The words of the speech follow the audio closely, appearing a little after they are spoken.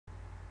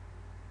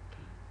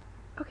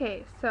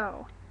Okay,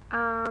 so,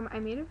 I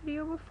made a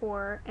video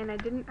before, and I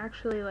didn't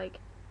actually, like,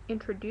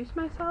 introduce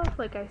myself.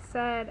 Like, I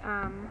said,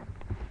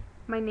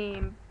 my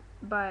name,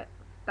 but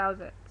that was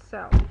it.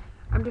 So,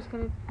 I'm just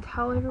gonna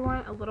tell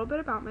everyone a little bit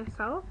about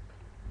myself,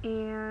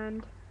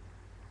 and,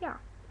 yeah.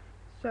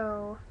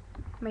 So,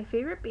 my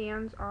favorite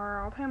bands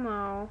are All Time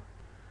Low,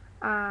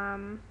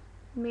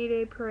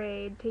 Mayday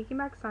Parade, Taking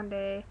Back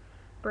Sunday,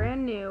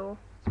 Brand New,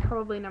 it's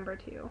probably number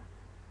 2,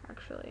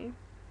 actually.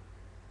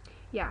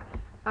 Yeah,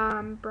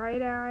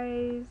 Bright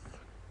Eyes,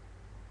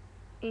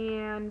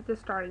 and The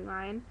Starting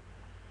Line.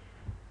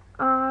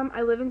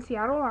 I live in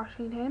Seattle,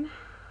 Washington.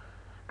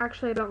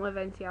 Actually, I don't live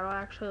in Seattle.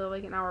 I actually live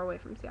like an hour away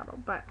from Seattle,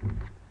 but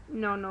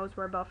no one knows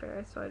where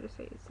Belfair is, so I just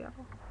say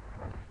Seattle.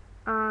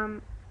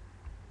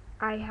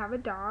 I have a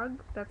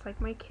dog that's like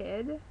my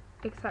kid,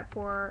 except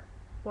for,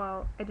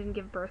 well, I didn't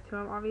give birth to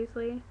him,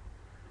 obviously.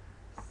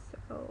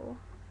 So,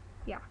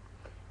 yeah.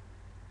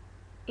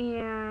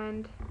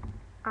 And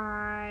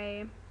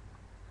I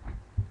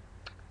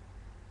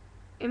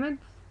am a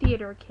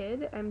theater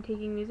kid. I'm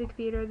taking music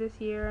theater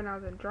this year, and I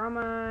was in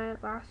drama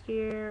last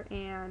year,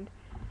 and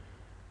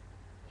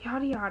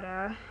yada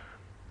yada.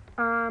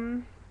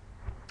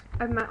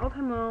 I've met All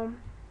Time Low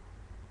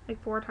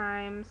like 4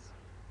 times,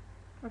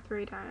 or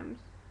 3 times.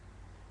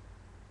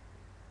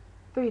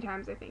 3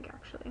 times, I think,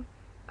 actually.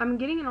 I'm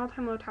getting an All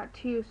Time Low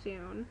tattoo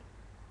soon.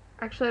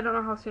 Actually, I don't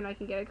know how soon I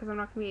can get it, because I'm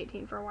not going to be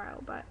 18 for a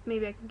while, but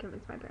maybe I can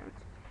convince my parents.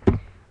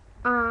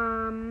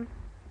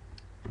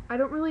 I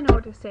don't really know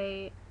what to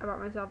say about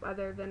myself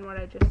other than what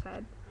I just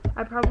said.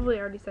 I probably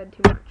already said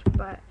too much,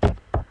 but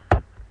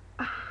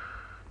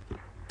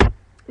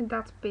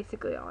that's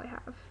basically all I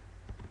have.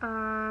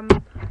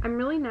 I'm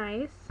really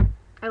nice.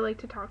 I like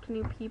to talk to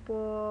new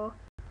people.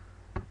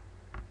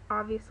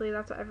 Obviously,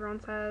 that's what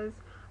everyone says.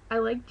 I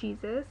like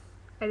Jesus.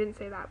 I didn't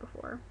say that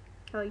before.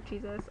 I like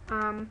Jesus.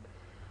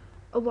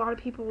 A lot of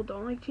people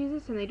don't like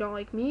Jesus, and they don't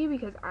like me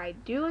because I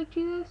do like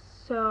Jesus,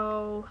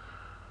 so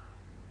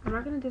I'm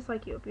not going to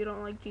dislike you if you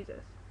don't like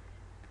Jesus.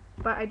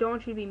 But I don't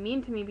want you to be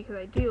mean to me because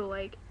I do.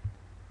 Like,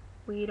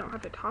 we don't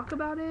have to talk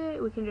about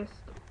it. We can just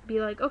be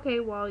like,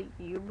 okay, well,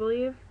 you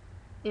believe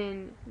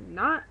in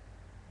not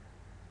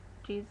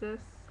Jesus.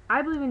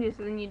 I believe in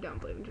Jesus and you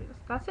don't believe in Jesus.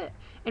 That's it.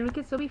 And we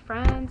can still be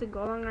friends and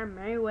go along our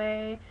merry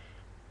way.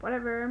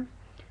 Whatever.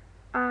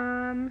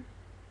 Oh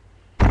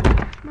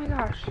my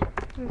gosh.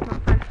 This is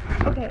not fun.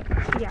 Okay,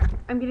 yeah.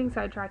 I'm getting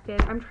sidetracked.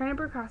 I'm trying to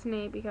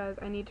procrastinate because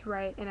I need to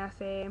write an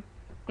essay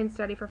and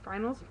study for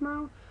finals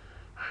tomorrow.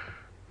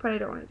 But I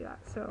don't want to do that.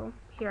 So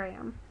here I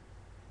am.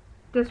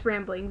 Just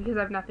rambling because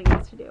I have nothing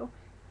else to do.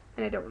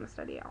 And I don't want to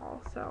study at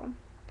all. So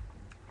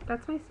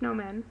that's my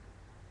snowmen.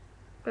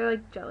 They're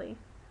like jelly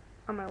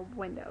on my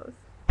windows.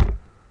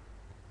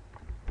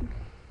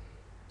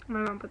 My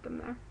mom put them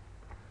there.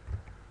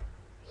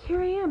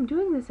 Here I am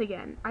doing this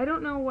again. I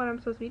don't know what I'm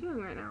supposed to be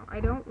doing right now. I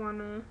don't want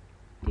to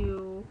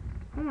do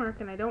homework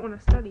and I don't want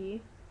to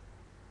study.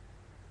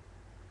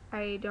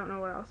 I don't know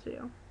what else to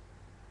do.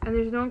 And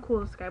there's no one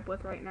cool to Skype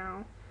with right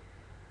now.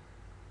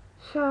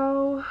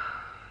 So,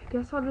 I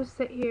guess I'll just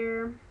sit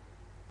here.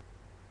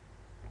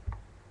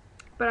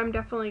 But I'm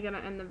definitely going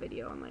to end the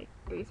video in like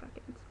 3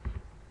 seconds.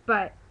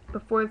 But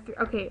before,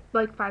 okay,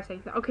 like 5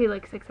 seconds. Okay,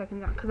 like 6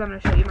 seconds out, because I'm going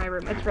to show you my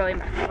room. It's really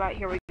messy, but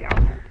here we go.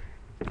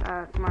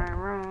 That's my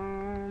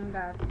room,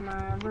 that's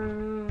my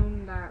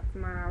room, that's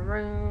my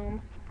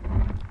room.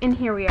 And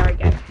here we are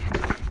again.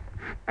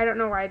 I don't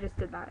know why I just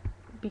did that,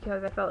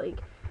 because I felt like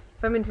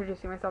if I'm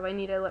introducing myself, I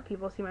need to let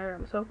people see my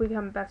room. So if we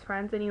become best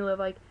friends and you live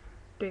like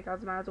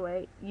 3,000 miles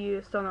away,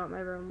 you still know what my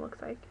room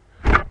looks like.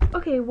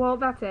 Okay, well,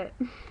 that's it.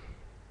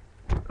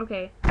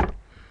 Okay.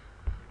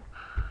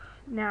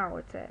 Now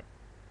it's it.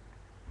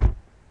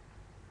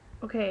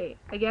 Okay,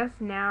 I guess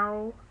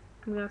now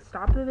I'm going to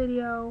stop the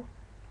video.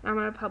 I'm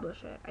going to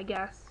publish it. I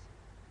guess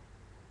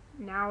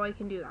now I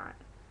can do that.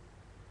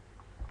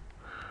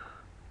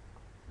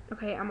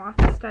 Okay, I'm off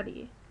to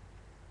study.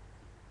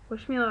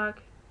 Wish me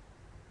luck.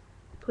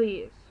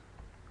 Please.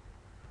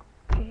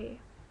 Okay.